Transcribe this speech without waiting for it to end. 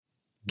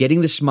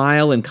Getting the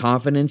smile and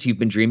confidence you've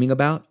been dreaming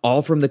about,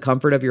 all from the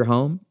comfort of your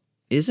home,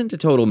 isn't a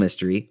total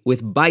mystery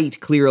with Byte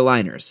clear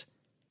aligners.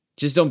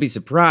 Just don't be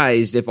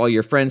surprised if all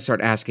your friends start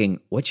asking,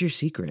 "What's your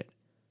secret?"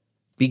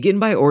 Begin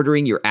by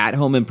ordering your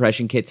at-home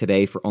impression kit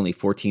today for only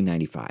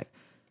 $14.95.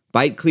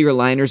 Byte clear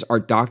aligners are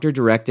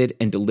doctor-directed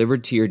and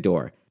delivered to your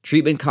door.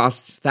 Treatment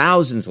costs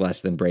thousands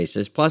less than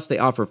braces, plus they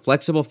offer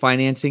flexible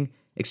financing,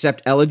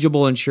 accept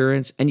eligible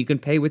insurance, and you can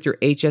pay with your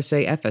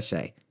HSA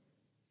FSA.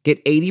 Get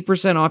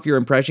 80% off your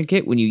impression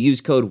kit when you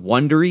use code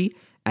WONDERY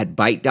at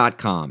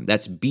Byte.com.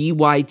 That's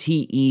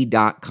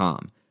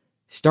BYTE.com.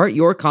 Start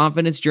your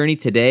confidence journey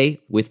today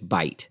with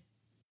Byte.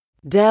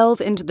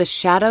 Delve into the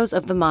shadows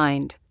of the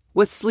mind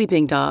with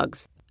Sleeping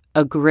Dogs,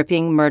 a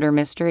gripping murder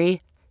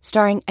mystery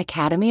starring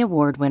Academy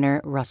Award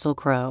winner Russell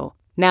Crowe.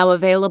 Now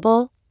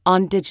available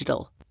on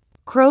digital.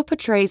 Crowe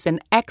portrays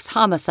an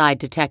ex-homicide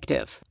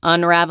detective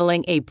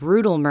unraveling a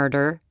brutal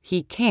murder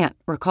he can't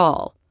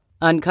recall.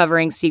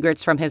 Uncovering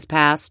secrets from his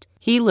past,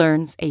 he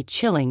learns a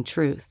chilling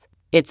truth.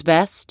 It's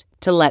best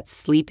to let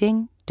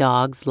sleeping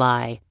dogs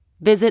lie.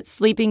 Visit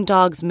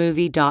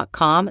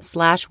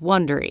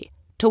sleepingdogsmovie.com/Wondery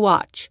to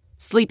watch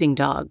Sleeping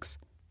Dogs,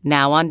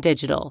 now on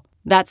digital.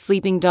 That's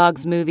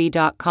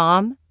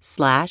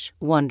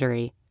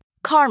sleepingdogsmovie.com/Wondery.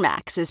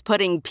 CarMax is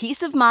putting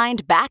peace of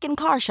mind back in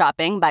car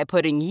shopping by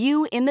putting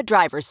you in the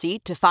driver's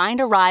seat to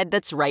find a ride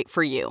that's right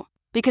for you.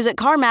 Because at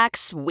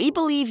CarMax, we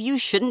believe you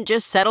shouldn't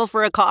just settle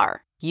for a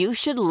car. You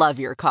should love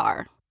your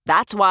car.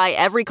 That's why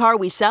every car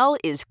we sell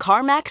is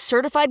CarMax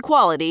certified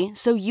quality,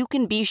 so you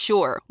can be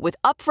sure with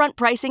upfront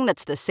pricing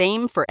that's the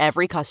same for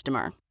every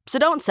customer. So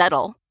don't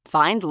settle.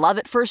 Find love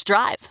at first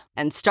drive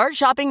and start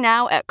shopping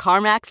now at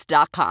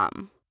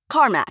CarMax.com.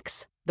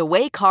 CarMax, the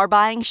way car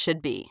buying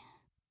should be.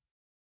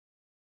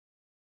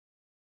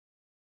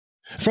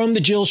 From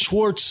the Jill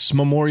Schwartz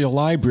Memorial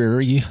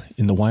Library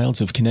in the wilds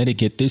of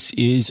Connecticut, this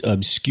is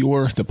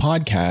Obscure, the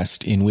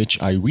podcast in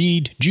which I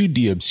read Jude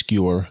the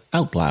Obscure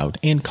out loud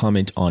and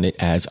comment on it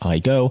as I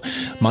go.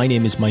 My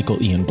name is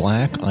Michael Ian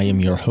Black. I am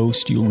your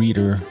host, your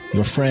reader,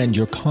 your friend,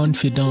 your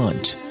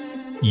confidant,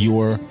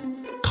 your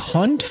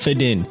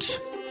confident,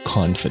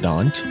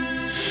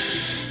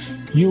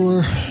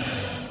 your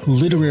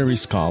literary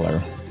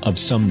scholar of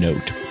some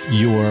note,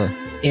 your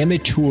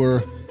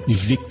amateur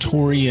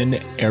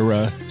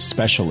Victorian-era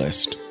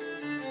specialist.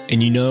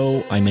 And you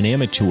know I'm an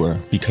amateur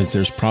because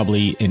there's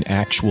probably an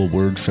actual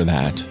word for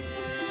that,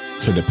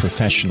 for the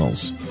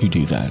professionals who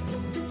do that.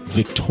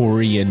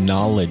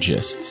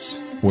 Victorianologists,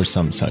 or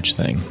some such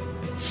thing.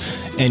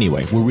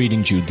 Anyway, we're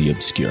reading Jude the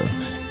Obscure,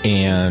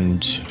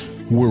 and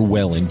we're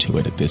well into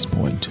it at this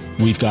point.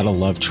 We've got a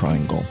love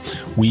triangle.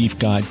 We've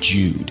got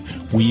Jude.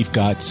 We've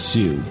got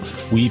Sue.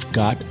 We've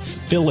got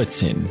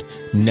Phillotson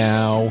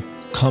now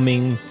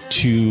coming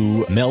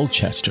to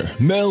Melchester,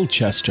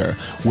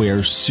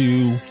 where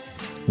Sue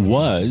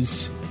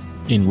was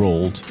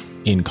enrolled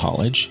in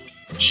college.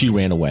 She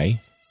ran away.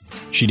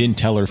 She didn't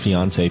tell her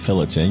fiance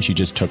Phillotson. She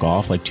just took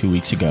off like 2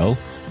 weeks ago.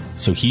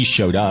 So he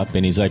showed up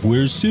and he's like,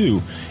 "Where's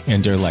Sue?"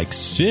 And they're like,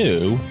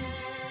 "Sue?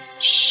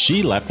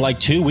 She left like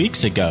 2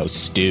 weeks ago,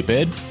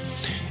 stupid."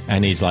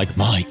 And he's like,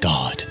 "My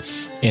God."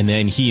 And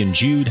then he and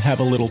Jude have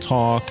a little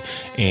talk,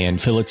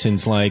 and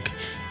Phillotson's like,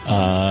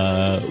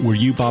 "Were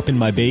you bopping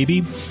my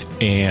baby?"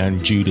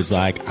 And Jude is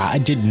like, "I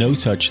did no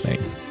such thing."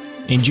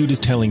 And Jude is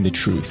telling the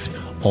truth.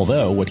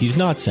 Although what he's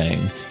not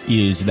saying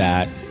is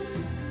that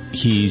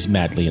he's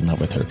madly in love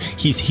with her.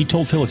 He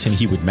told Phillotson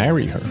he would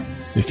marry her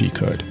if he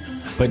could.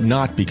 But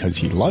not because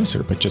he loves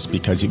her, but just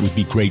because it would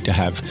be great to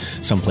have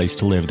someplace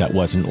to live that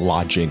wasn't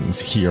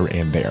lodgings here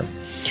and there.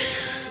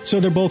 So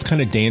they're both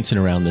kind of dancing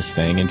around this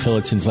thing, and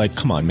Phillotson's like,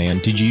 "Come on, man,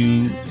 did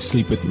you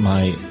sleep with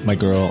my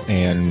girl?"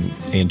 And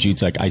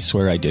Jude's like, "I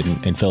swear I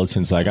didn't." And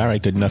Phillotson's like, "All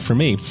right, good enough for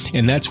me."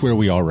 And that's where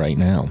we are right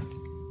now.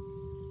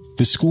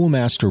 The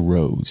schoolmaster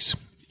rose.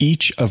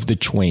 Each of the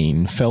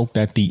twain felt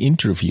that the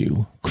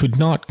interview could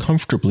not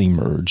comfortably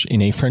merge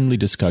in a friendly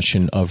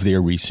discussion of their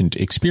recent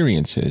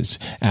experiences,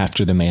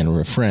 after the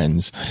manner of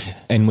friends.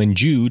 And when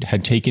Jude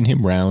had taken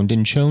him round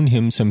and shown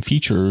him some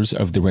features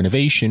of the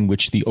renovation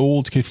which the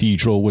old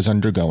cathedral was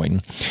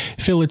undergoing,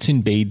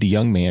 Phillotson bade the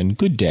young man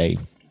good day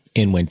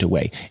and went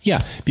away.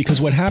 Yeah,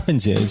 because what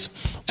happens is,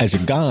 as a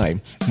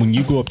guy, when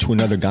you go up to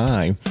another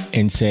guy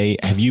and say,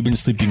 "Have you been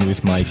sleeping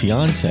with my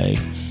fiance?"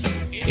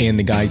 and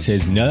the guy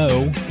says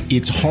no,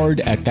 it's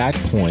hard at that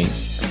point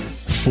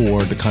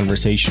for the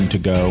conversation to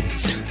go,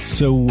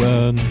 "So,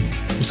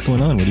 what's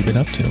going on? What have you been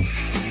up to?"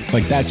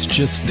 Like, that's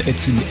just,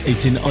 it's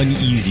an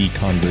uneasy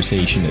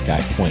conversation at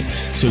that point.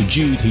 So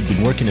Jude, who'd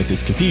been working at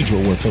this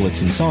cathedral where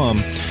Phillotson saw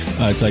him,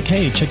 is like,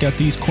 "Hey, check out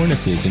these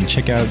cornices, and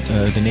check out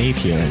the nave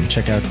here, and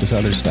check out this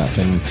other stuff."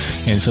 And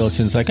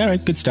Phillotson's like, "All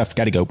right, good stuff,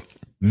 gotta go."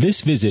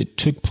 This visit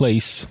took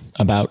place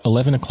about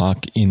 11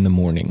 o'clock in the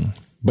morning,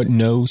 but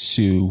no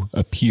Sue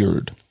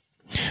appeared.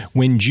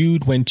 When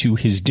Jude went to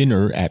his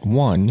dinner at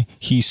 1,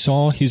 he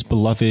saw his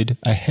beloved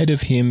ahead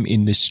of him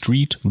in the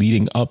street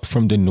leading up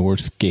from the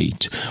north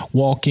gate,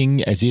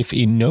 walking as if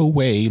in no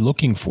way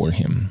looking for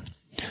him.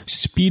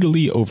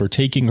 Speedily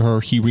overtaking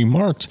her, he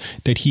remarked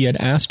that he had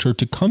asked her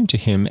to come to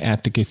him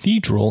at the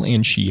cathedral,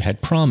 and she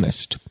had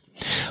promised.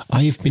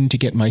 "I have been to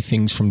get my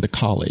things from the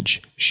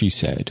college," she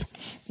said,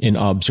 an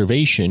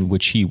observation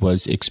which he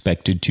was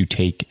expected to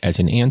take as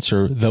an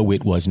answer, though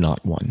it was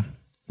not one.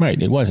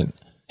 Right, it wasn't.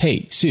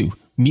 "Hey, Sue,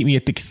 meet me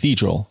at the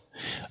cathedral."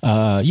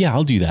 Yeah,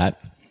 I'll do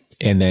that.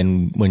 And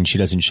then when she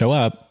doesn't show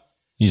up,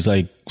 he's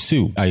like,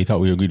 "Sue, I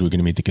thought we agreed we were going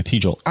to meet at the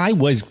cathedral." "I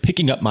was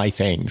picking up my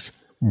things."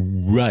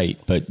 "Right,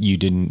 but you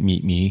didn't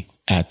meet me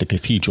at the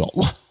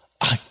cathedral."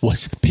 "I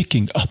was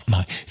picking up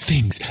my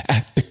things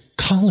at the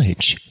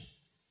college."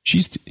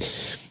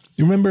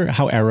 Remember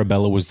how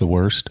Arabella was the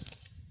worst?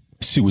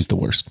 Sue is the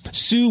worst.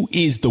 Sue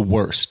is the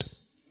worst.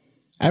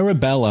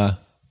 Arabella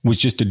was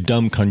just a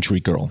dumb country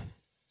girl.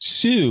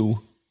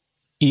 Sue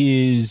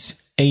is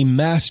a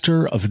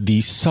master of the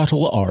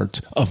subtle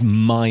art of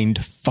mind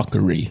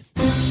fuckery.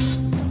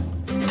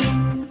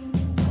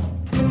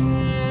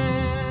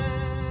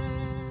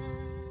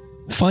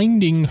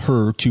 Finding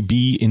her to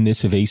be in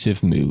this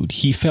evasive mood,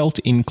 he felt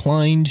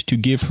inclined to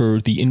give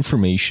her the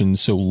information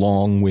so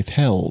long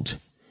withheld.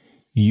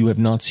 "You have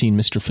not seen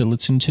Mr.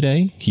 Phillotson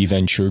today?" he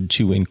ventured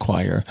to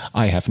inquire.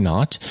 "I have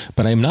not,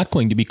 but I am not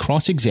going to be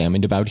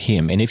cross-examined about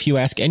him, and if you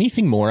ask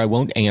anything more, I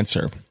won't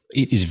answer."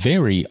 It is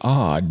very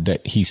odd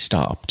that he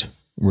stopped,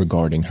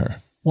 regarding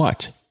her.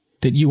 "What?"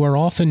 "That you are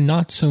often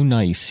not so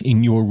nice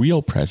in your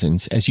real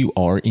presence as you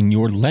are in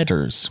your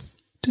letters."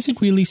 "Does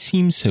it really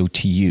seem so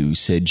to you?"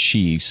 said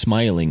she,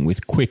 smiling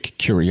with quick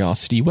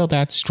curiosity. "Well,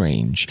 that's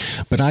strange.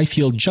 But I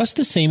feel just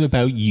the same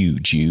about you,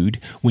 Jude.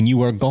 When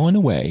you are gone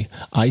away,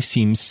 I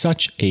seem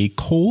such a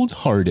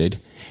cold-hearted—"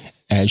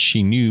 As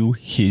she knew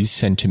his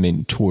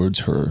sentiment towards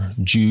her,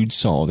 Jude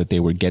saw that they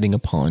were getting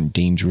upon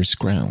dangerous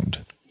ground.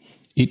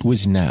 It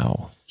was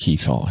now, he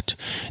thought,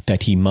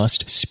 that he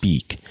must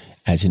speak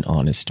as an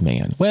honest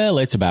man. "Well,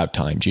 it's about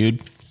time,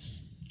 Jude."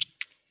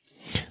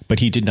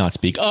 But he did not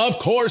speak. "Of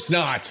course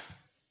not!"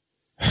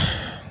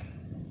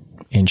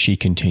 And she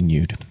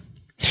continued,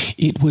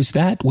 "It was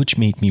that which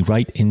made me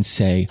write and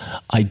say,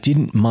 I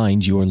didn't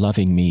mind your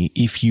loving me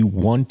if you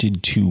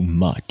wanted too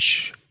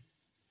much."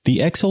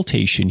 The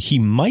exultation he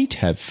might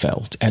have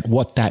felt at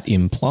what that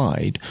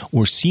implied,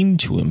 or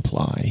seemed to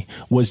imply,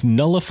 was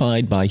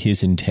nullified by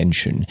his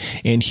intention,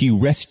 and he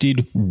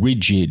rested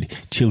rigid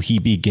till he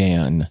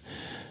began,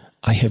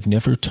 "I have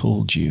never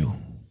told you."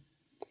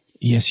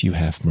 "Yes, you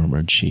have,"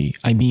 murmured she.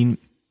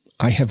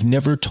 I have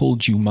never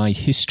told you my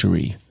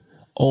history,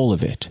 all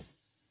of it.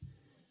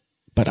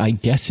 But I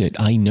guess it,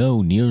 I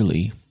know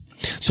nearly."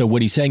 So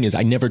what he's saying is,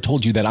 I never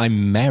told you that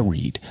I'm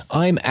married.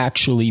 I'm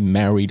actually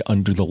married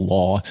under the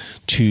law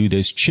to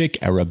this chick,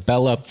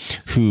 Arabella,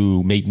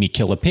 who made me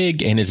kill a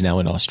pig and is now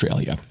in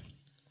Australia.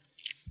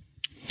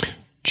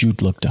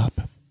 Jude looked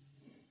up.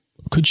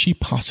 Could she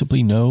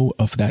possibly know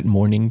of that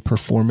morning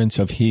performance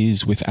of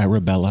his with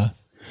Arabella,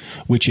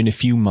 which in a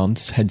few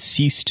months had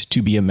ceased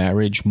to be a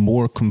marriage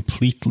more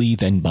completely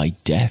than by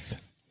death?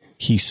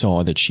 He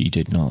saw that she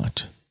did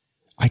not.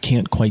 "I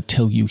can't quite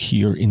tell you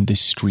here in this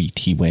street,"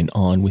 he went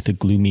on with a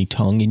gloomy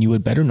tongue, "and you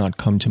had better not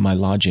come to my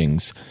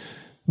lodgings.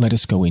 Let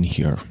us go in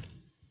here."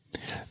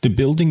 The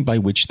building by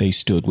which they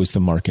stood was the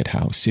market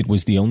house. It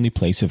was the only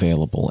place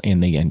available,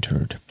 and they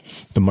entered,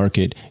 the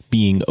market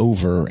being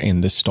over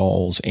and the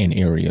stalls and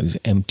areas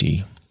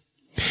empty.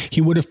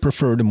 He would have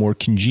preferred a more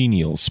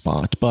congenial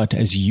spot, but,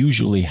 as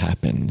usually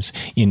happens,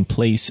 in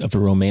place of a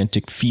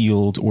romantic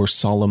field or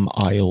solemn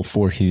aisle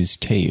for his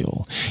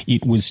tale,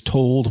 it was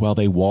told while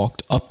they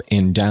walked up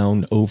and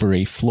down over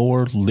a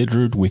floor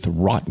littered with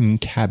rotten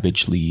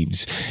cabbage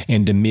leaves,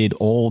 and amid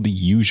all the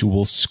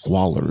usual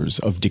squalors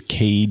of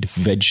decayed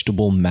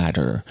vegetable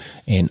matter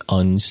and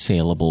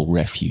unsaleable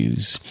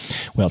refuse.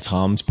 Well,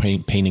 Tom's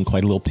painting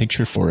quite a little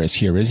picture for us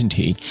here, isn't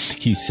he?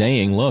 He's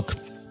saying, look,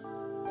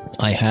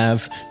 I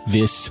have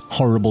this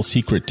horrible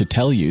secret to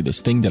tell you,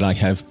 this thing that I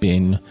have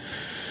been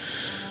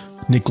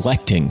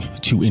neglecting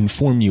to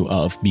inform you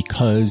of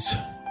because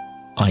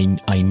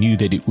I knew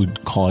that it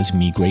would cause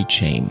me great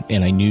shame,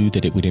 and I knew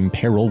that it would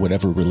imperil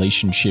whatever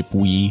relationship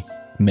we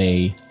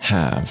may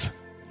have.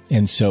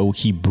 And so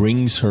he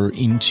brings her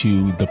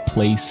into the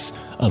place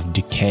of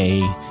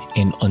decay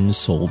and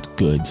unsold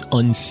goods,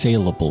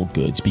 unsaleable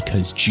goods,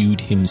 because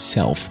Jude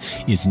himself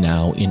is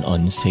now an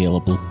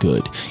unsaleable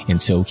good.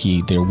 And so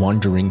they're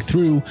wandering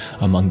through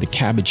among the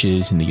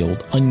cabbages and the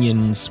old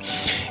onions.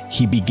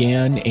 He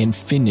began and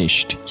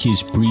finished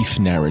his brief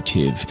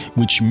narrative,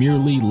 which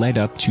merely led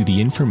up to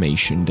the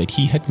information that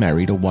he had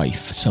married a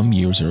wife some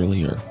years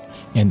earlier,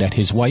 and that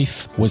his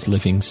wife was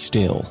living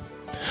still.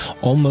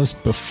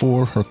 Almost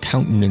before her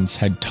countenance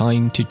had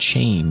time to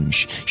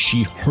change,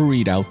 she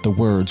hurried out the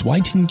words, "Why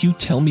didn't you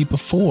tell me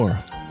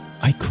before?"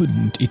 "I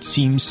couldn't. It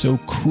seems so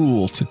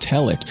cruel to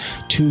tell it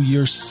to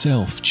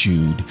yourself,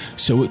 Jude,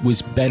 so it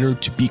was better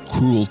to be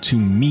cruel to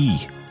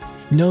me."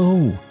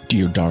 "No,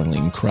 dear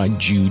darling," cried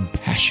Jude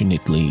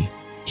passionately.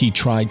 He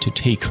tried to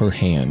take her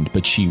hand,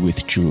 but she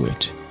withdrew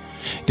it.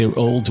 Their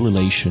old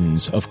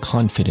relations of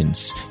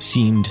confidence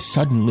seemed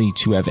suddenly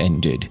to have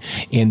ended,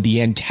 and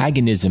the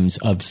antagonisms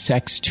of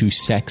sex to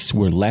sex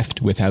were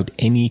left without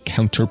any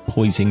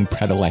counterpoising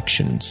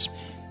predilections.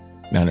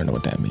 I don't know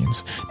what that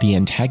means. The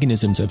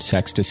antagonisms of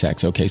sex to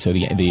sex. Okay, so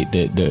the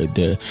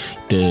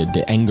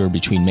anger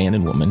between man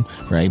and woman,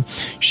 right?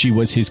 She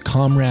was his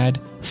comrade,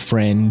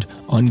 friend,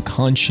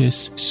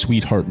 unconscious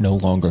sweetheart no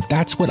longer.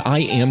 That's what I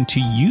am to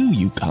you,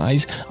 you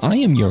guys. I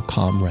am your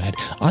comrade.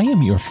 I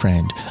am your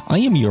friend. I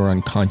am your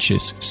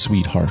unconscious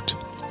sweetheart.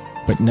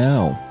 But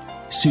now,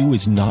 Sue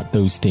is not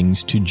those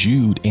things to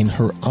Jude, and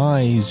her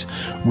eyes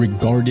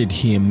regarded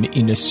him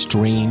in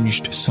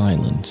estranged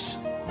silence.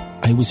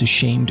 I was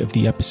ashamed of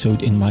the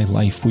episode in my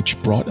life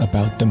which brought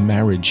about the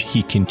marriage,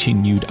 he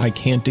continued. I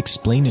can't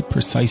explain it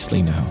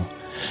precisely now.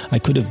 I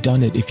could have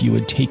done it if you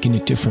had taken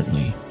it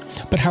differently.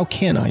 But how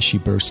can I, she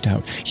burst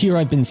out. Here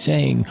I've been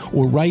saying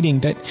or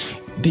writing that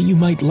you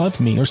might love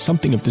me or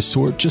something of the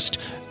sort, just...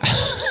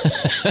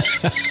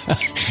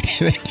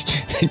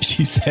 And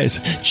she says,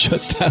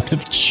 just out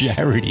of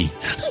charity.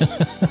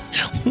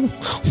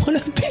 What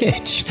a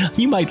bitch.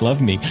 You might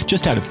love me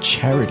just out of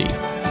charity.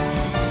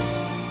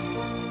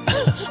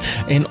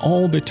 And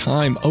all the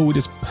time, oh, it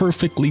is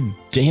perfectly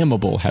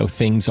damnable how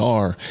things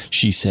are,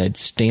 she said,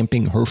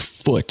 stamping her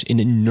foot in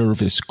a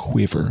nervous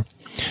quiver.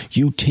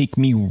 You take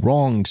me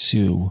wrong,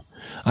 Sue.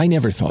 I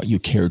never thought you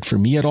cared for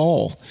me at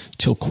all,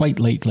 till quite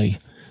lately,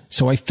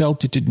 so I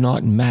felt it did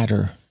not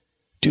matter.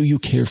 Do you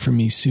care for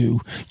me,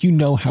 Sue? You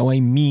know how I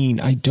mean.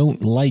 I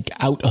don't like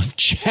out of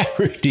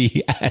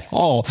charity at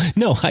all.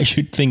 No, I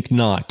should think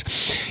not.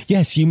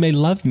 Yes, you may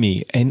love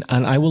me, and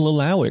I will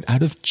allow it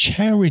out of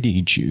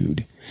charity,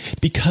 Jude.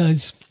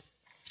 Because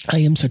I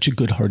am such a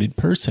good-hearted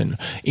person,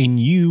 and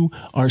you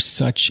are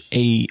such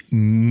a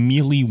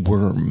mealy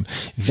worm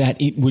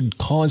that it would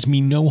cause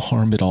me no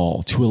harm at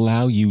all to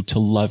allow you to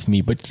love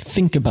me. But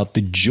think about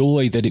the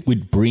joy that it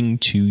would bring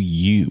to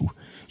you,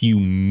 you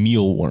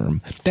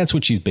mealworm. That's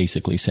what she's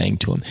basically saying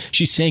to him.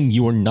 She's saying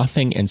you're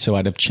nothing, and so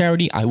out of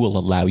charity, I will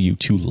allow you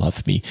to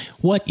love me.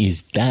 What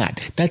is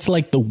that? That's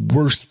like the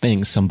worst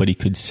thing somebody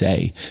could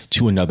say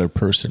to another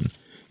person.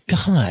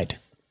 God.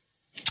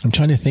 I'm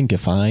trying to think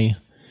if I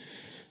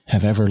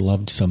have ever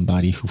loved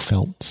somebody who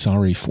felt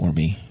sorry for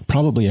me.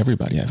 Probably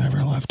everybody I've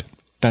ever loved.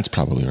 That's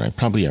probably right.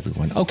 Probably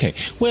everyone. Okay.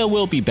 Well,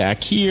 we'll be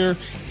back here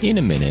in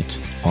a minute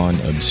on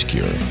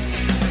Obscure.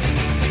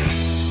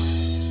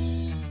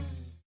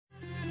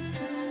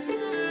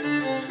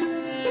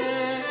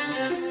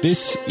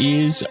 This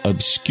is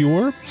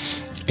Obscure.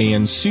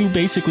 And Sue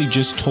basically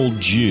just told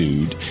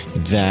Jude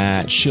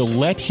that she'll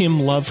let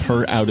him love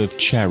her out of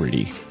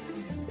charity.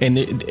 And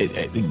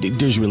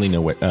there's really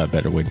no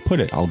better way to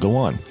put it. I'll go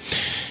on.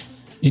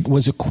 It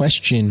was a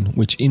question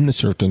which, in the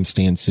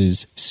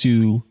circumstances,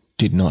 Sue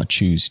did not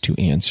choose to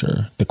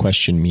answer. The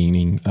question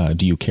meaning,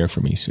 do you care for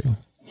me, Sue?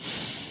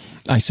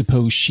 I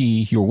suppose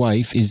she, your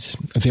wife, is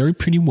a very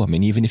pretty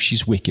woman, even if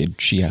she's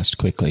wicked, she asked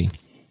quickly.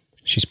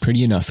 She's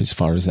pretty enough as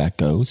far as that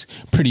goes.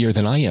 Prettier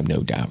than I am,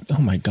 no doubt.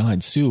 Oh, my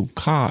God, Sue,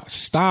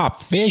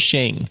 stop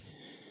fishing.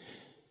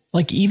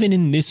 Like, even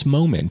in this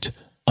moment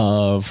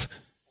of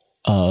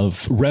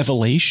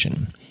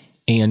revelation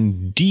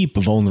and deep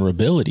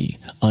vulnerability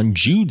on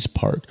Jude's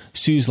part,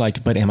 Sue's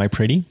like, but am I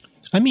pretty?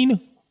 I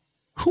mean,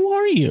 who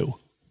are you?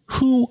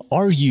 Who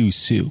are you,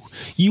 Sue?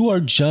 You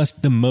are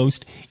just the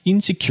most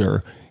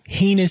insecure,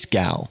 heinous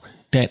gal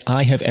that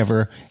I have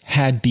ever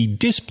had the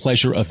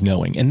displeasure of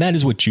knowing. And that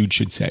is what Jude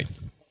should say.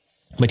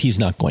 But he's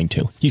not going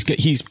to. He's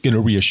going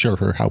to reassure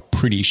her how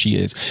pretty she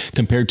is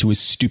compared to his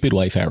stupid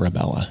wife,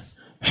 Arabella.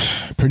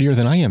 Prettier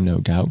than I am, no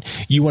doubt.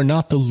 You are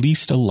not the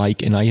least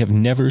alike, and I have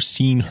never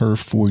seen her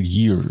for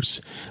years.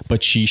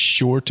 But she's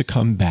sure to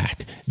come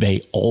back.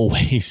 They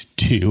always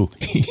do,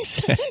 he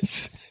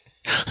says.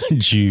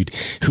 Jude,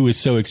 who is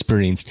so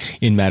experienced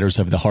in matters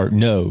of the heart,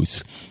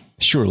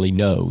 surely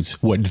knows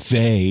what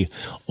they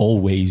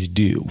always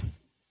do.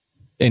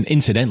 And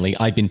incidentally,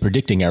 I've been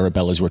predicting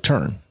Arabella's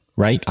return,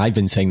 right? I've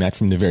been saying that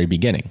from the very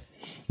beginning.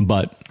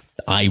 But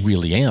I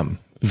really am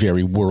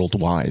very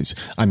world-wise.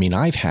 I mean,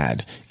 I've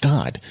had,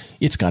 God,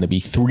 it's got to be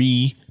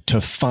 3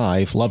 to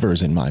 5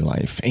 lovers in my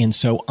life. And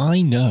so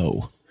I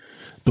know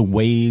the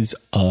ways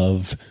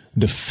of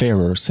the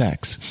fairer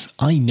sex.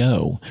 I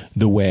know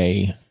the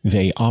way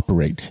they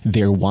operate,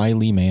 their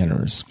wily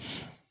manners,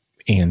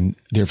 and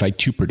their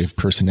vituperative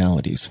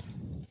personalities.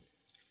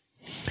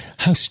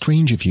 How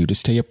strange of you to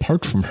stay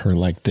apart from her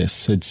like this,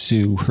 said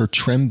Sue, her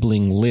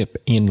trembling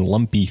lip and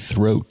lumpy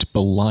throat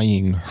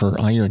belying her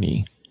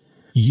irony.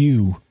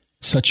 You,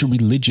 such a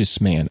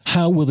religious man,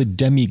 how will the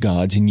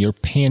demigods in your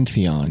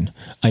pantheon,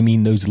 I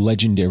mean those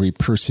legendary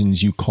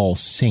persons you call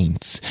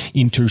saints,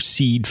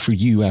 intercede for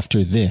you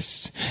after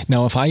this?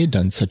 Now, if I had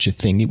done such a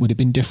thing, it would have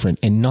been different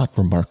and not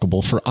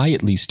remarkable, for I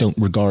at least don't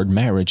regard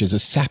marriage as a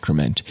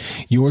sacrament.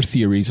 Your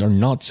theories are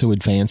not so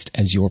advanced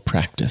as your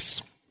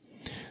practice.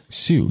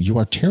 Sue, you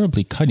are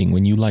terribly cutting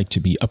when you like to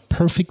be a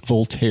perfect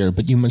Voltaire,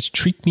 but you must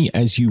treat me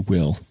as you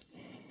will.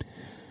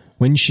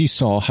 When she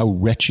saw how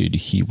wretched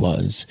he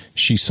was,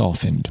 she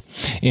softened,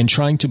 and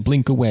trying to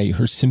blink away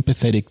her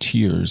sympathetic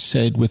tears,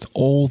 said with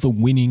all the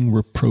winning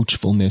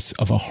reproachfulness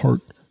of a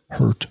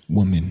heart-hurt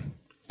woman,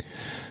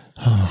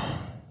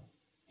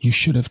 you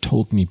should have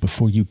told me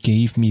before you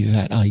gave me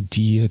that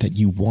idea that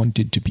you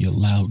wanted to be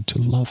allowed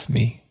to love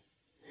me.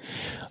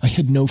 I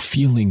had no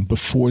feeling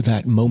before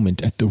that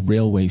moment at the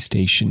railway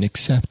station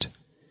except,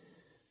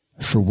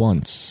 for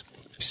once,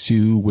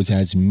 Sue was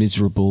as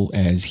miserable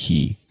as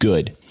he.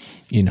 Good.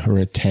 In her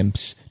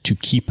attempts to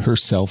keep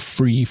herself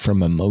free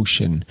from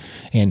emotion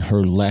and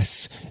her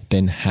less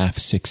than half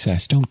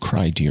success. Don't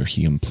cry, dear,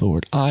 he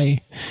implored.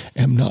 I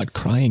am not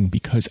crying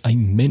because I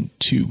meant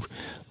to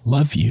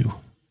love you,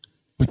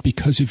 but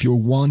because of your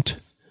want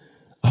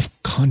of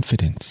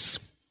confidence.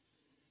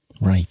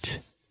 Right.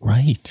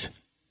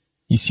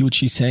 You see what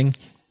she's saying?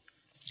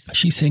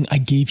 She's saying, I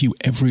gave you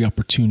every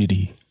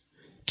opportunity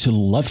to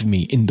love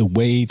me in the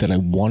way that I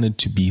wanted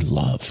to be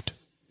loved.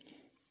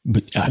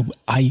 But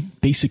I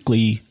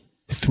basically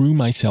threw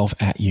myself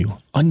at you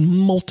on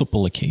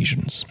multiple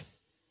occasions.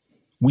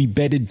 We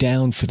bedded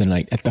down for the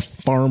night at the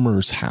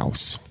farmer's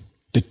house,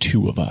 the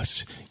two of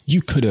us.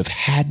 You could have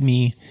had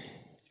me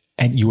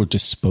at your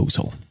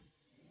disposal.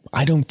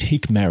 I don't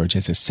take marriage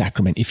as a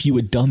sacrament. If you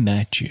had done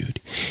that, Jude,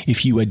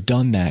 if you had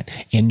done that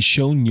and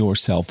shown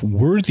yourself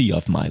worthy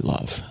of my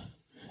love,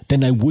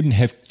 then I wouldn't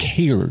have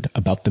cared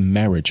about the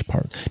marriage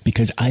part,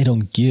 because I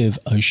don't give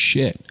a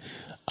shit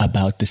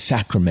about the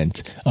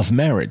sacrament of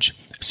marriage,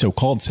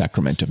 so-called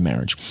sacrament of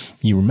marriage.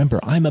 You remember,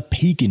 I'm a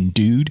pagan,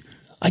 dude.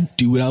 I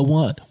do what I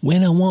want,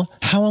 when I want,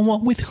 how I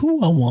want, with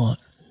who I want.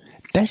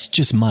 That's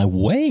just my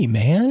way,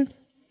 man.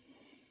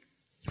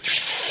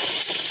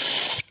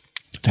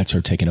 That's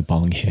her taking a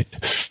bong hit.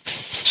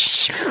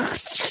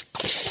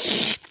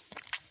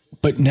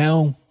 But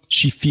now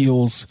she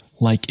feels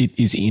like it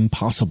is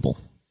impossible,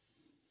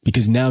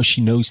 because now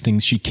she knows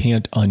things she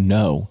can't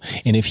unknow.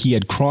 And if he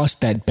had crossed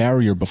that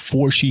barrier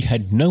before she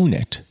had known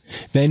it,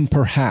 then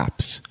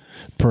perhaps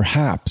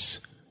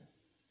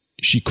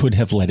she could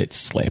have let it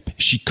slip.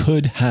 She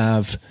could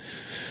have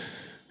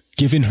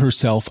given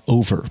herself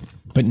over,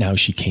 but now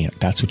she can't.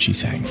 That's what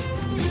she's saying.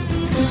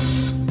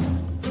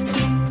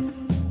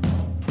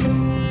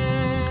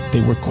 They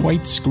were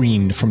quite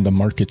screened from the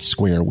market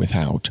square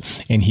without,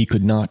 and he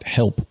could not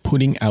help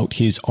putting out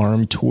his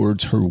arm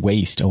towards her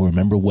waist. Oh,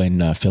 remember when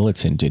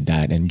Phillotson did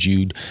that, and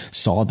Jude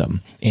saw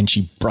them, and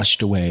she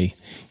brushed away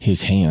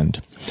his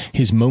hand.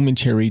 His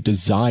momentary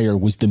desire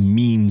was the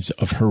means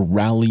of her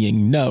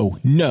rallying.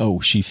 No,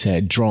 she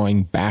said,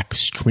 drawing back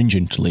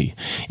stringently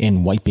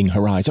and wiping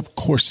her eyes. Of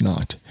course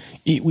not.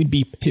 It would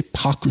be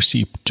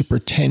hypocrisy to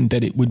pretend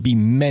that it would be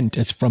meant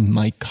as from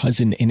my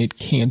cousin, and it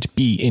can't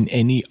be in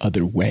any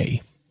other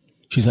way.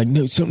 She's like,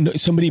 no,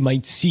 somebody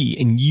might see,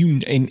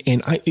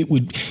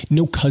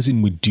 no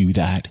cousin would do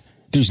that.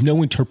 There's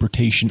no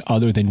interpretation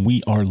other than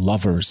we are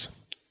lovers.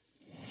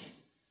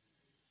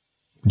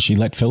 And she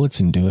let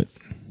Phillotson do it.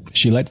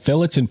 She let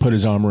Phillotson put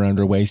his arm around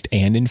her waist,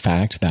 and in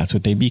fact, that's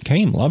what they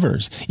became,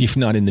 lovers. If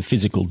not in the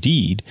physical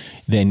deed,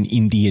 then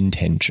in the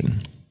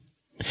intention.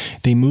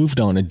 They moved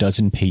on a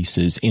dozen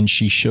paces, and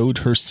she showed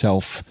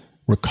herself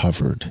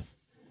recovered.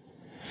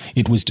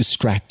 It was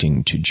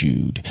distracting to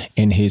Jude,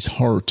 and his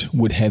heart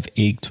would have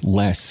ached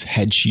less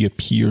had she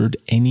appeared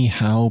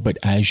anyhow but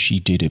as she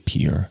did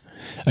appear,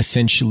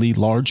 essentially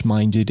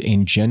large-minded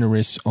and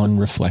generous on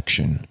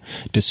reflection,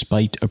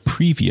 despite a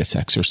previous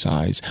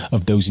exercise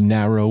of those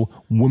narrow,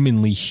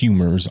 womanly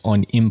humors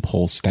on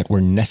impulse that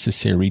were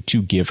necessary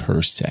to give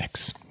her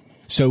sex.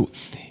 So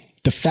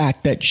the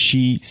fact that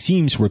she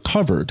seems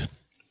recovered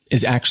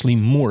is actually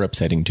more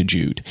upsetting to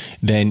Jude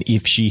than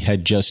if she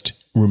had just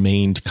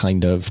remained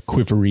kind of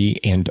quivery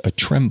and a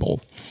tremble.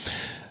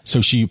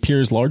 So she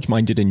appears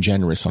large-minded and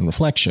generous on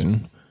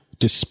reflection,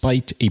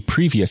 despite a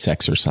previous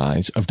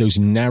exercise of those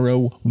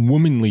narrow,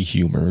 womanly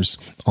humors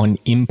on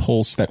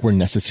impulse that were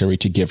necessary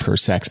to give her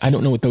sex. I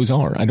don't know what those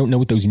are. I don't know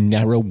what those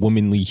narrow,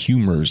 womanly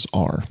humors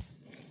are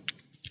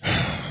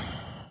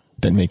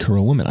that make her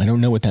a woman. I don't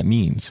know what that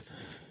means.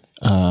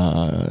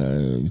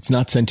 It's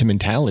not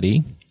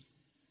sentimentality.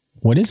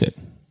 What is it?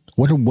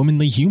 What are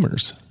womanly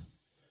humors?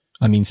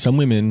 I mean, some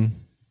women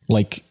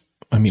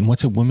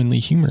what's a womanly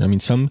humor? I mean,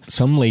 some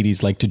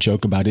ladies like to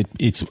joke about it.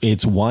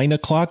 It's wine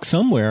o'clock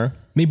somewhere.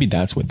 Maybe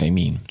that's what they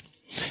mean.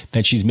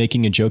 That she's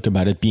making a joke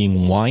about it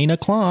being wine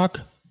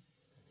o'clock.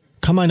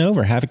 Come on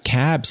over, have a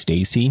cab,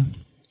 Stacy.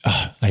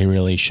 I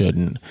really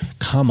shouldn't.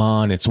 Come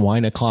on, it's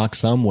wine o'clock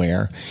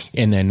somewhere.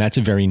 And then that's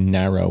a very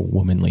narrow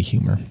womanly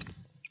humor.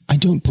 I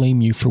don't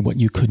blame you for what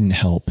you couldn't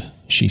help,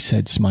 she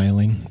said,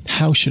 smiling.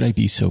 How should I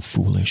be so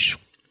foolish?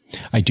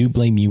 I do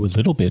blame you a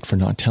little bit for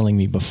not telling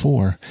me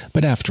before,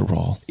 but after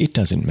all, it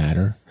doesn't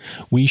matter.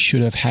 We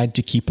should have had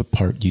to keep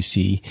apart, you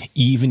see,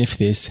 even if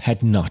this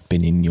had not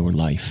been in your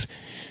life.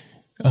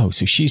 Oh,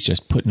 so she's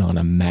just putting on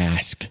a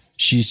mask.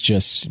 She's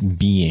just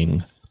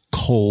being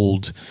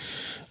cold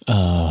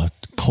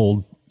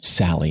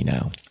Sally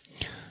now.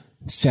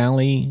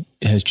 Sally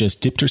has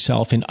just dipped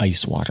herself in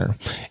ice water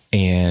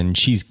and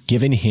she's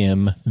given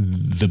him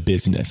the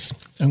business.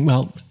 And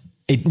well,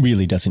 it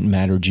really doesn't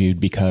matter, Jude,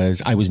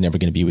 because I was never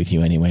going to be with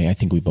you anyway. I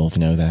think we both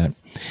know that.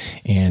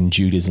 And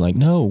Jude is like,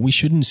 no, we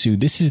shouldn't, Sue.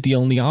 This is the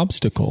only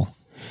obstacle.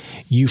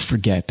 You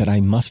forget that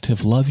I must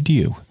have loved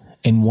you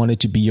and wanted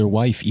to be your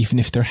wife, even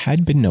if there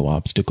had been no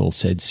obstacle,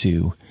 said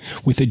Sue,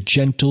 with a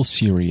gentle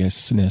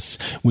seriousness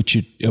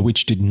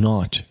which did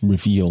not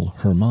reveal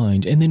her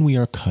mind. And then we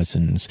are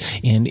cousins,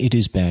 and it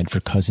is bad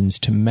for cousins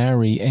to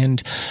marry,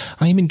 and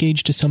I am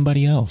engaged to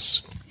somebody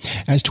else.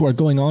 As to our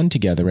going on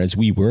together as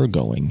we were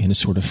going, in a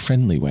sort of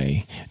friendly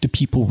way, the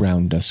people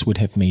round us would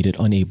have made it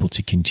unable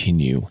to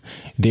continue.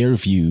 Their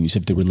views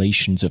of the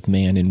relations of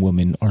man and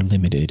woman are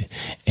limited,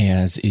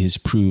 as is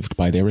proved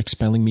by their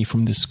expelling me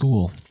from the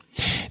school.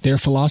 Their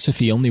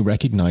philosophy only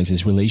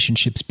recognizes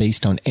relationships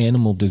based on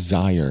animal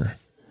desire.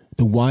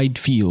 The wide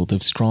field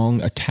of strong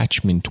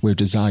attachment where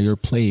desire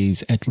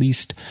plays at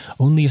least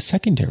only a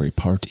secondary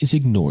part is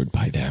ignored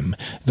by them.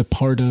 The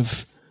part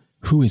of,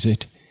 who is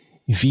it?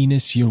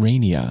 Venus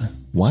Urania.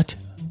 What?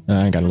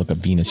 I gotta look up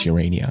Venus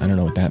Urania. I don't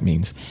know what that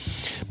means.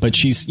 But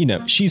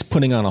she's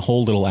putting on a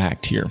whole little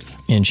act here.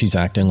 And she's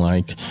acting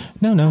like,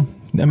 no.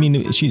 I mean,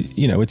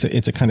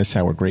 it's a kind of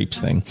sour grapes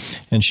thing.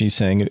 And she's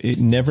saying it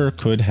never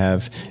could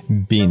have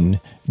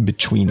been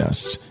between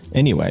us.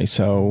 Anyway,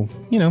 so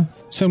no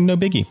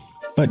biggie.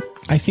 But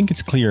I think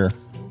it's clear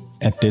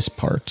at this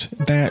part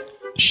that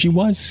she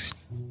was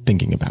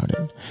thinking about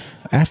it.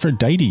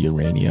 Aphrodite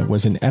Urania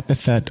was an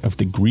epithet of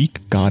the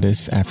Greek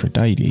goddess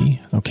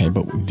Aphrodite. Okay,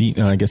 but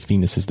I guess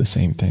Venus is the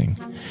same thing.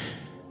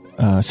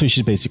 So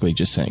she's basically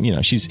just saying,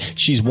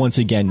 she's once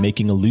again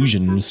making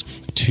allusions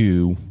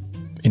to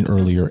an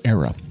earlier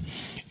era.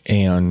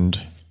 And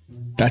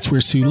that's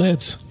where Sue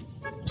lives.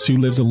 Sue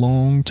lives a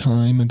long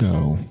time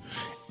ago.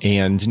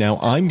 And now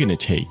I'm going to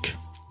take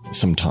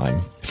some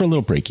time for a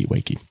little breaky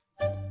wakey.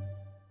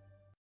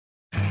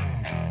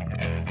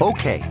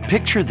 Okay,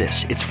 picture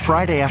this. It's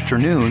Friday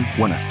afternoon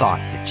when a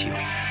thought hits you.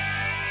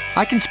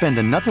 I can spend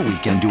another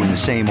weekend doing the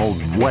same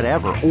old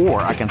whatever,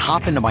 or I can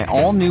hop into my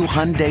all-new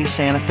Hyundai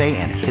Santa Fe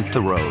and hit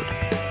the road.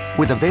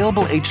 With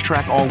available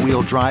H-Track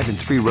all-wheel drive and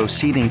 3-row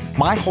seating,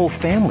 my whole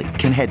family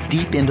can head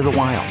deep into the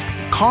wild.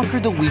 Conquer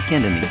the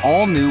weekend in the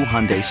all-new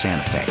Hyundai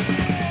Santa Fe.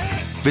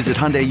 Visit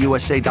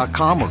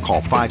HyundaiUSA.com or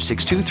call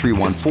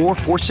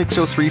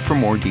 562-314-4603 for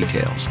more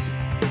details.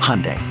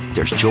 Hyundai,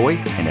 there's joy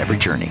in every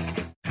journey.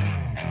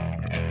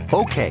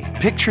 Okay,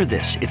 picture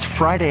this. It's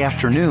Friday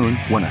afternoon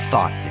when a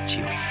thought hits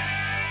you.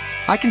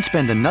 I can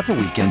spend another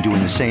weekend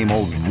doing the same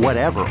old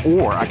whatever,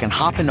 or I can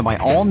hop into my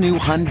all-new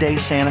Hyundai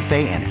Santa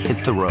Fe and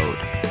hit the road.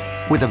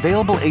 With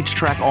available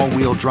H-Track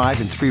all-wheel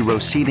drive and 3-row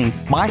seating,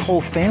 my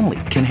whole family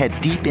can head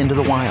deep into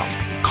the wild.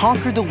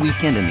 Conquer the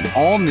weekend in the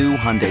all-new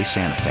Hyundai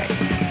Santa Fe.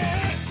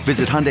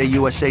 Visit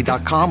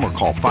HyundaiUSA.com or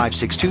call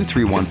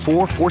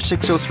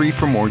 562-314-4603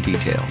 for more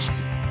details.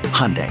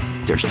 Hyundai,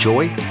 there's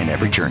joy in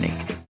every journey.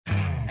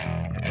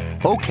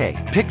 Okay,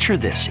 picture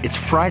this. It's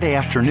Friday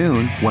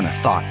afternoon when a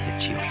thought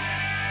hits you.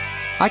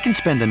 I can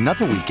spend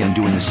another weekend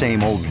doing the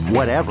same old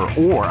whatever,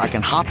 or I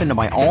can hop into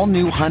my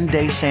all-new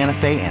Hyundai Santa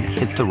Fe and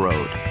hit the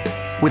road.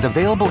 With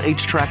available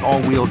H-Track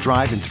all-wheel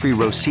drive and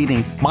 3-row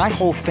seating, my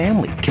whole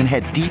family can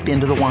head deep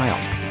into the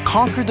wild.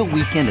 Conquer the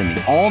weekend in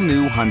the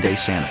all-new Hyundai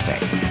Santa Fe.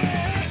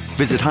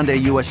 Visit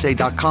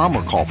HyundaiUSA.com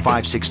or call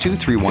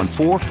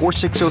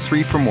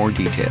 562-314-4603 for more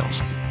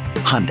details.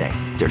 Hyundai,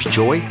 there's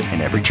joy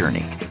in every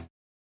journey.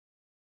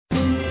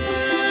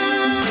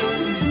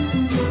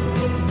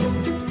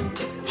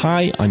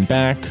 Hi, I'm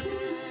back.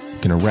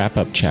 Gonna wrap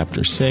up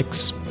chapter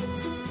 6.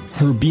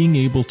 Her being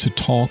able to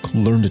talk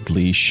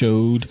learnedly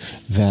showed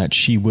that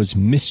she was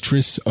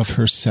mistress of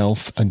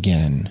herself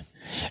again.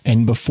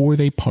 And before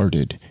they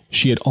parted,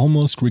 she had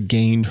almost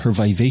regained her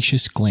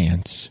vivacious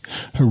glance,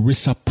 her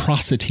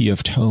reciprocity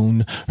of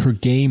tone, her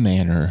gay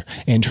manner,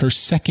 and her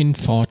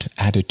second-thought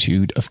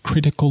attitude of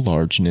critical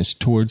largeness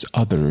towards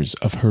others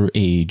of her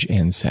age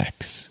and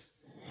sex.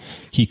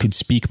 He could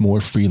speak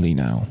more freely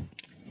now.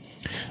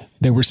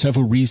 There were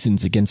several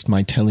reasons against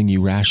my telling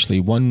you rashly.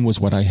 One was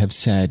what I have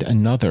said.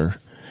 Another,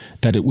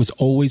 that it was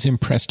always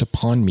impressed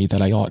upon me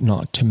that I ought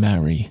not to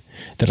marry,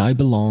 that I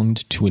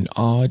belonged to an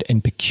odd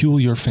and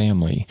peculiar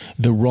family,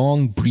 the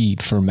wrong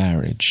breed for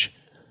marriage.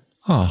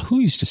 Ah, who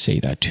used to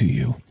say that to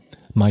you?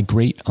 My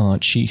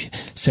great-aunt, she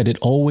said it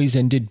always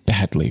ended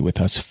badly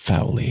with us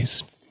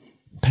Fowleys.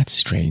 That's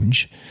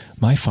strange.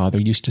 My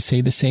father used to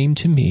say the same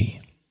to me.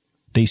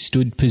 They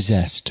stood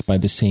possessed by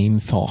the same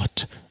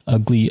thought,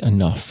 ugly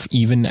enough,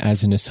 even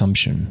as an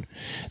assumption,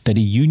 that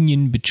a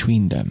union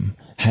between them,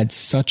 had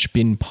such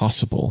been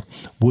possible,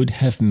 would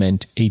have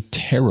meant a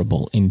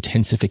terrible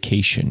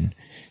intensification.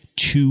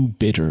 2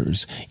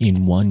 bitters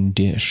in one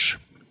dish.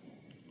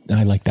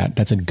 I like that.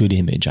 That's a good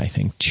image, I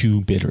think. 2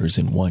 bitters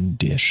in one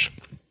dish.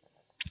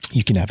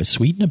 You can have a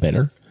sweet and a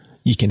bitter.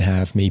 You can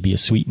have maybe a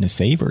sweet and a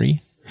savory.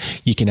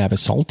 You can have a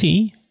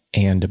salty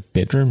and a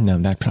bitter. No,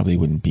 that probably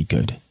wouldn't be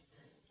good.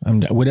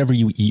 Whatever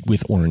you eat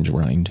with orange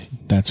rind,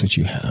 that's what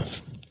you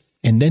have.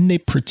 And then they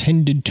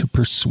pretended to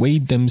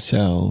persuade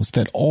themselves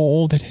that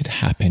all that had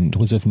happened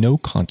was of no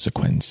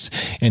consequence,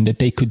 and that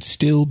they could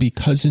still be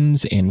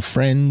cousins and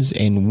friends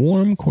and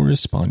warm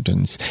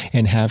correspondents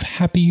and have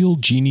happy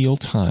genial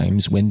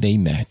times when they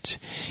met,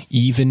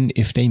 even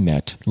if they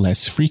met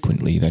less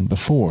frequently than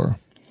before.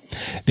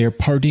 Their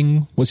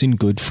parting was in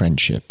good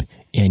friendship,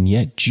 and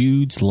yet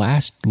Jude's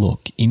last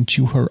look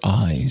into her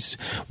eyes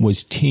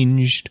was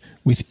tinged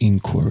with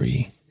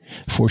inquiry,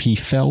 for he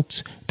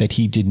felt that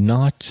he did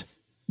not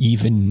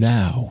even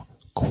now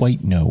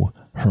quite know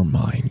her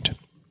mind.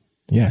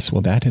 Yes,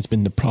 well, that has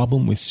been the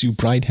problem with Sue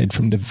Bridehead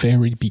from the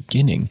very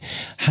beginning,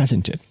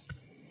 hasn't it?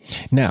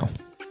 Now,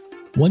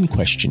 one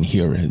question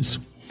here is,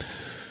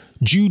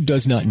 Jude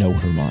does not know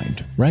her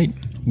mind, right?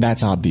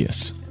 That's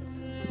obvious.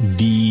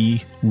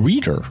 The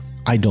reader,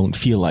 I don't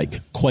feel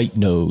like, quite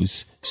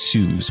knows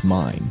Sue's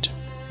mind.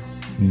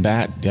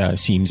 That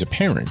seems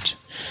apparent.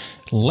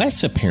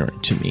 Less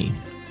apparent to me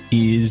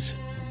is,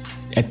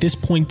 at this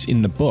point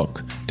in the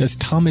book, does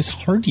Thomas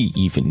Hardy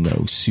even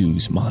know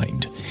Sue's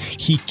mind?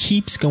 He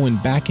keeps going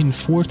back and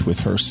forth with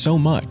her so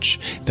much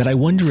that I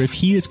wonder if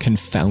he is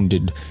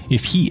confounded,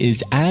 if he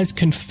is as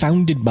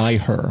confounded by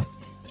her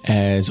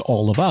as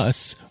all of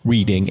us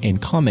reading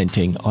and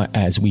commenting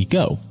as we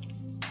go.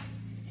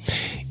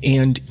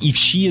 And if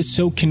she is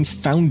so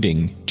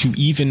confounding to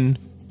even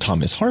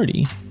Thomas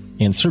Hardy,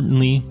 and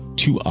certainly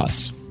to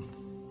us,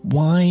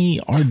 why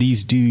are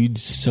these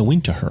dudes so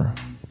into her?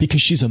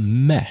 Because she's a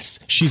mess.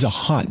 She's a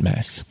hot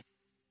mess.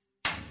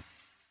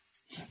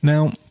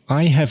 Now,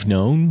 I have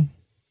known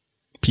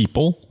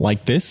people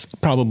like this,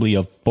 probably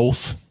of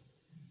both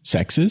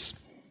sexes,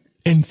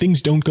 and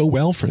things don't go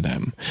well for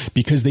them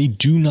because they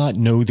do not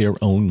know their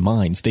own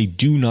minds. They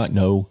do not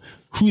know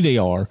who they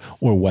are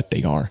or what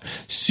they are.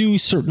 Sue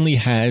certainly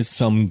has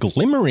some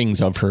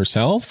glimmerings of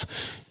herself.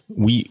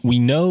 We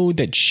know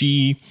that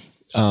she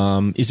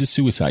is a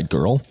suicide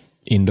girl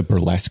in the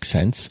burlesque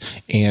sense.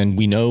 And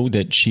we know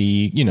that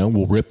she,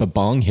 will rip a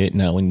bong hit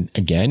now and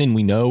again. And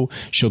we know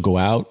she'll go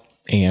out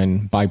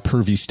and buy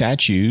pervy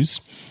statues.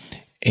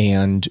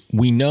 And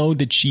we know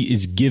that she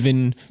is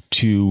given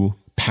to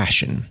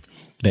passion,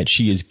 that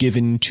she is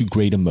given to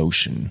great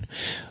emotion.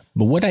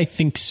 But what I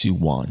think Sue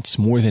wants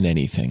more than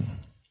anything,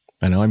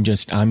 and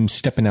I'm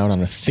stepping out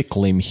on a thick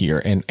limb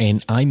here,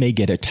 and I may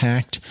get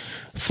attacked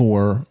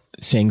for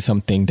saying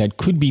something that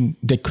could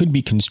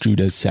be construed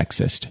as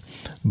sexist,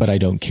 but I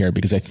don't care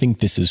because I think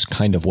this is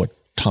kind of what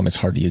Thomas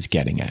Hardy is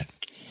getting at.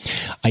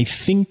 I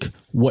think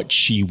what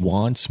she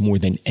wants more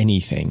than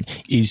anything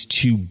is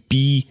to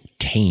be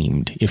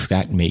tamed, if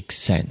that makes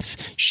sense.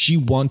 She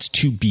wants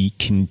to be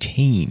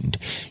contained.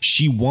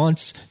 She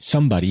wants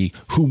somebody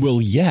who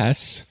will,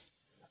 yes,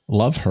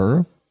 love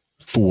her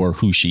for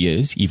who she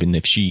is, even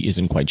if she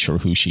isn't quite sure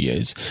who she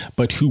is,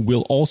 but who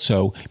will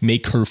also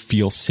make her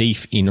feel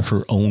safe in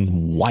her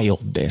own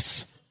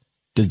wildness.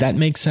 Does that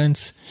make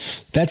sense?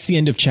 That's the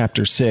end of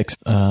chapter 6.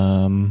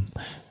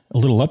 A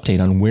little update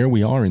on where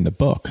we are in the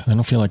book. I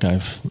don't feel like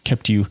I've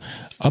kept you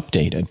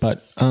updated,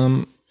 but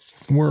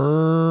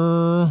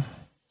we're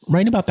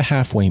right about the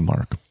halfway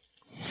mark.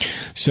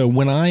 So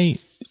when I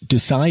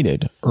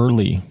decided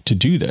early to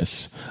do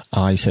this,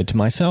 I said to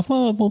myself,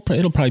 well,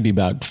 it'll probably be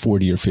about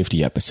 40 or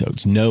 50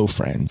 episodes. No,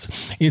 friends,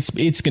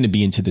 it's going to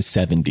be into the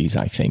 70s,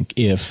 I think,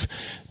 if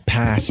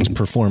past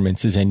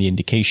performance is any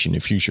indication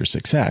of future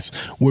success.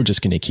 We're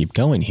just going to keep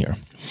going here.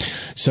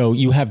 So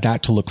you have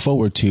that to look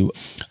forward to.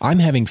 I'm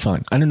having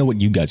fun. I don't know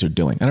what you guys are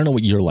doing. I don't know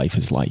what your life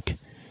is like.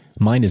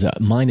 Mine is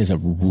a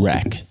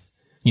wreck.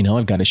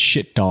 I've got a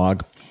shit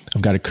dog.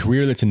 I've got a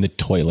career that's in the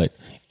toilet.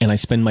 And I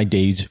spend my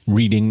days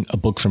reading a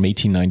book from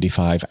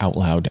 1895 out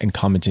loud and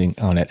commenting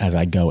on it as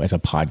I go as a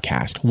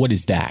podcast. What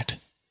is that?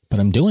 But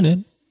I'm doing it.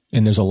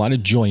 And there's a lot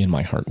of joy in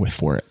my heart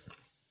for it.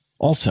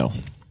 Also,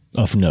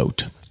 of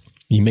note,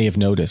 you may have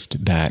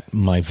noticed that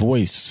my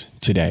voice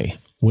today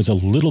was a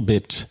little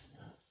bit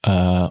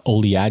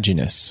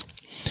oleaginous,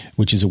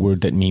 which is a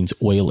word that means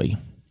oily.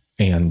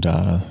 And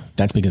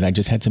that's because I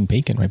just had some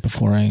bacon right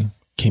before I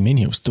came in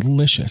here. It was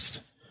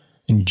delicious.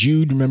 And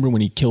Jude, remember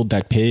when he killed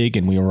that pig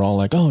and we were all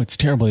like, oh, it's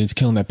terrible. He's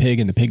killing that pig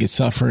and the pig is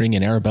suffering.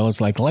 And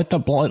Arabella's like, let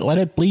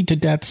it bleed to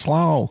death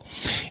slow.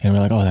 And we're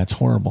like, oh, that's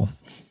horrible.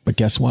 But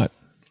guess what?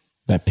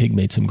 That pig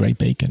made some great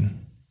bacon.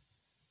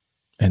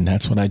 And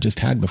that's what I just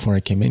had before I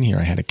came in here.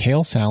 I had a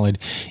kale salad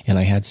and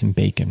I had some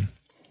bacon.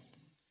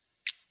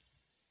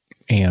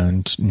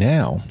 And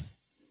now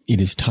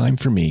it is time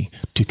for me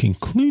to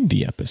conclude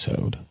the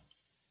episode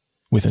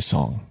with a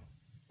song.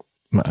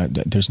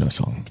 There's no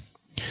song.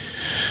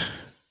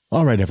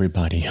 All right,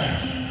 everybody.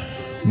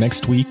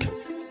 Next week,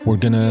 we're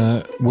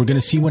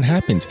gonna see what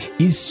happens.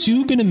 Is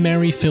Sue gonna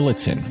marry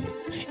Phillotson?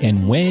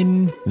 And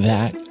when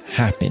that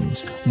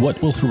happens,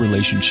 what will her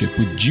relationship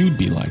with Jude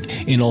be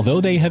like? And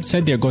although they have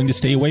said they're going to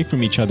stay away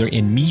from each other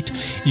and meet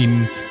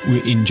in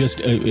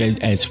just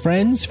as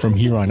friends from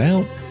here on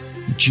out,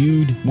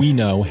 Jude, we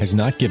know, has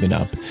not given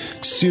up.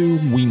 Sue,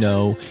 we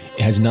know,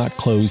 has not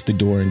closed the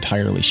door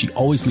entirely. She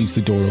always leaves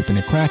the door open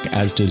a crack,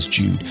 as does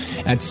Jude.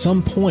 At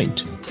some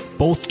point,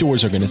 both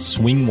doors are going to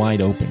swing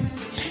wide open.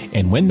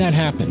 And when that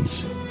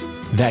happens,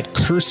 that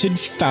cursed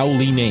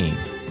Fowley name,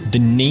 the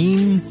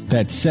name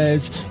that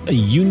says a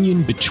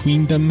union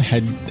between them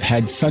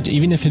had such,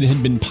 even if it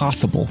had been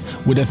possible,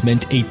 would have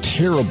meant a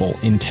terrible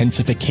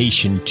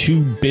intensification,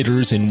 2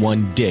 bitters in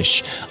one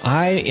dish.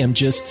 I am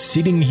just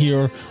sitting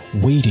here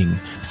waiting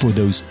for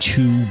those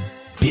 2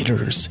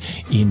 bitters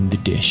in the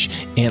dish.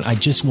 And I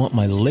just want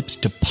my lips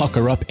to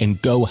pucker up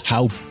and go,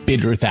 how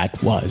bitter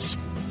that was.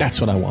 That's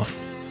what I want.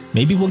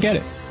 Maybe we'll get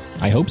it.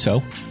 I hope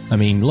so. I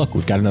mean, look,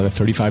 we've got another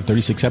 35,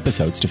 36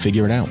 episodes to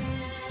figure it out.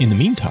 In the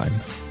meantime,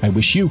 I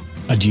wish you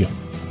adieu.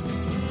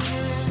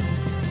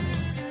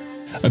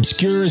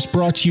 Obscure is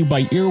brought to you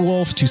by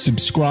Earwolf. To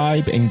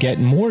subscribe and get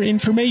more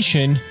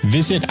information,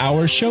 visit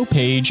our show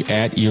page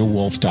at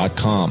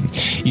earwolf.com.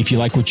 If you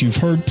like what you've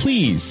heard,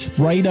 please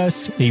write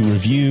us a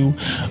review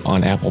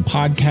on Apple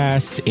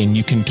Podcasts, and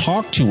you can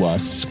talk to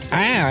us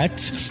at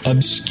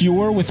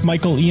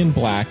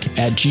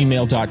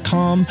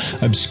obscurewithmichaelianblack@gmail.com.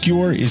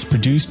 Obscure is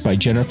produced by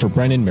Jennifer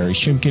Brennan, Mary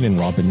Shimkin, and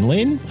Robin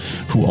Lynn,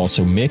 who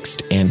also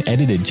mixed and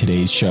edited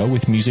today's show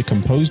with music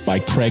composed by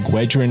Craig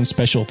Wedren.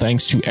 Special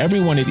thanks to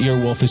everyone at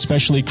Earwolf,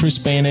 especially Chris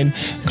Bannon,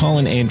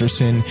 Colin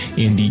Anderson,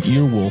 and the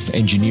Earwolf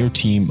engineer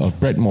team of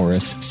Brett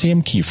Morris,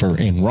 Sam Kiefer,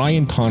 and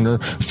Ryan Connor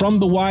from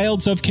the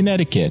wilds of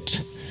Connecticut.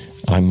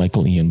 I'm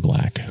Michael Ian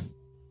Black.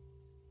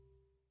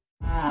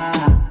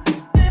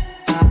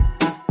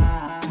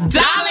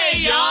 Dale,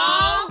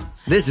 y'all!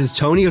 This is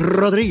Tony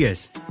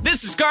Rodriguez.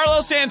 This is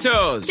Carlos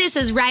Santos. This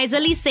is Riza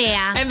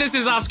Licea. And this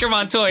is Oscar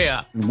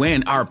Montoya.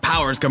 When our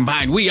powers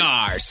combine, we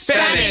are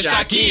Spanish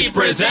Aquí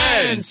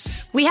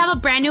Presents. We have a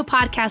brand new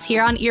podcast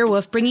here on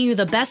Earwolf, bringing you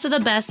the best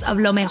of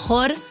lo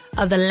mejor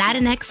of the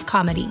Latinx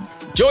comedy.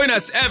 Join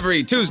us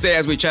every Tuesday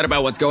as we chat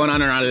about what's going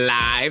on in our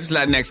lives,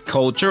 Latinx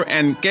culture,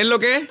 and ¿qué es lo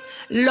que?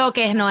 Lo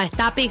que nos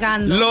está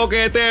picando. Lo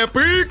que te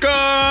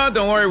pica.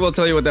 Don't worry, we'll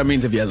tell you what that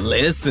means if you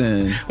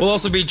listen. We'll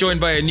also be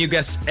joined by a new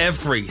guest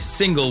every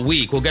single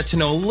week. We'll get to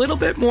know a little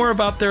bit more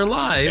about their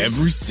lives.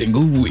 Every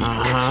single week.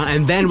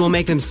 And then we'll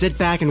make them sit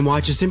back and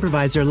watch us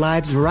improvise their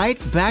lives right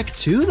back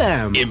to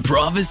them.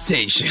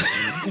 Improvisation.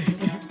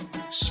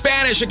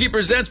 Spanish Aquí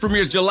Presents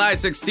premieres July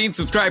 16th.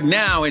 Subscribe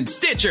now in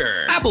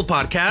Stitcher, Apple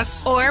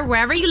Podcasts, or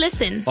wherever you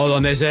listen. O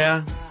donde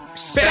sea.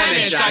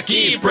 Spanish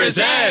Aquí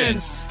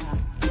Presents.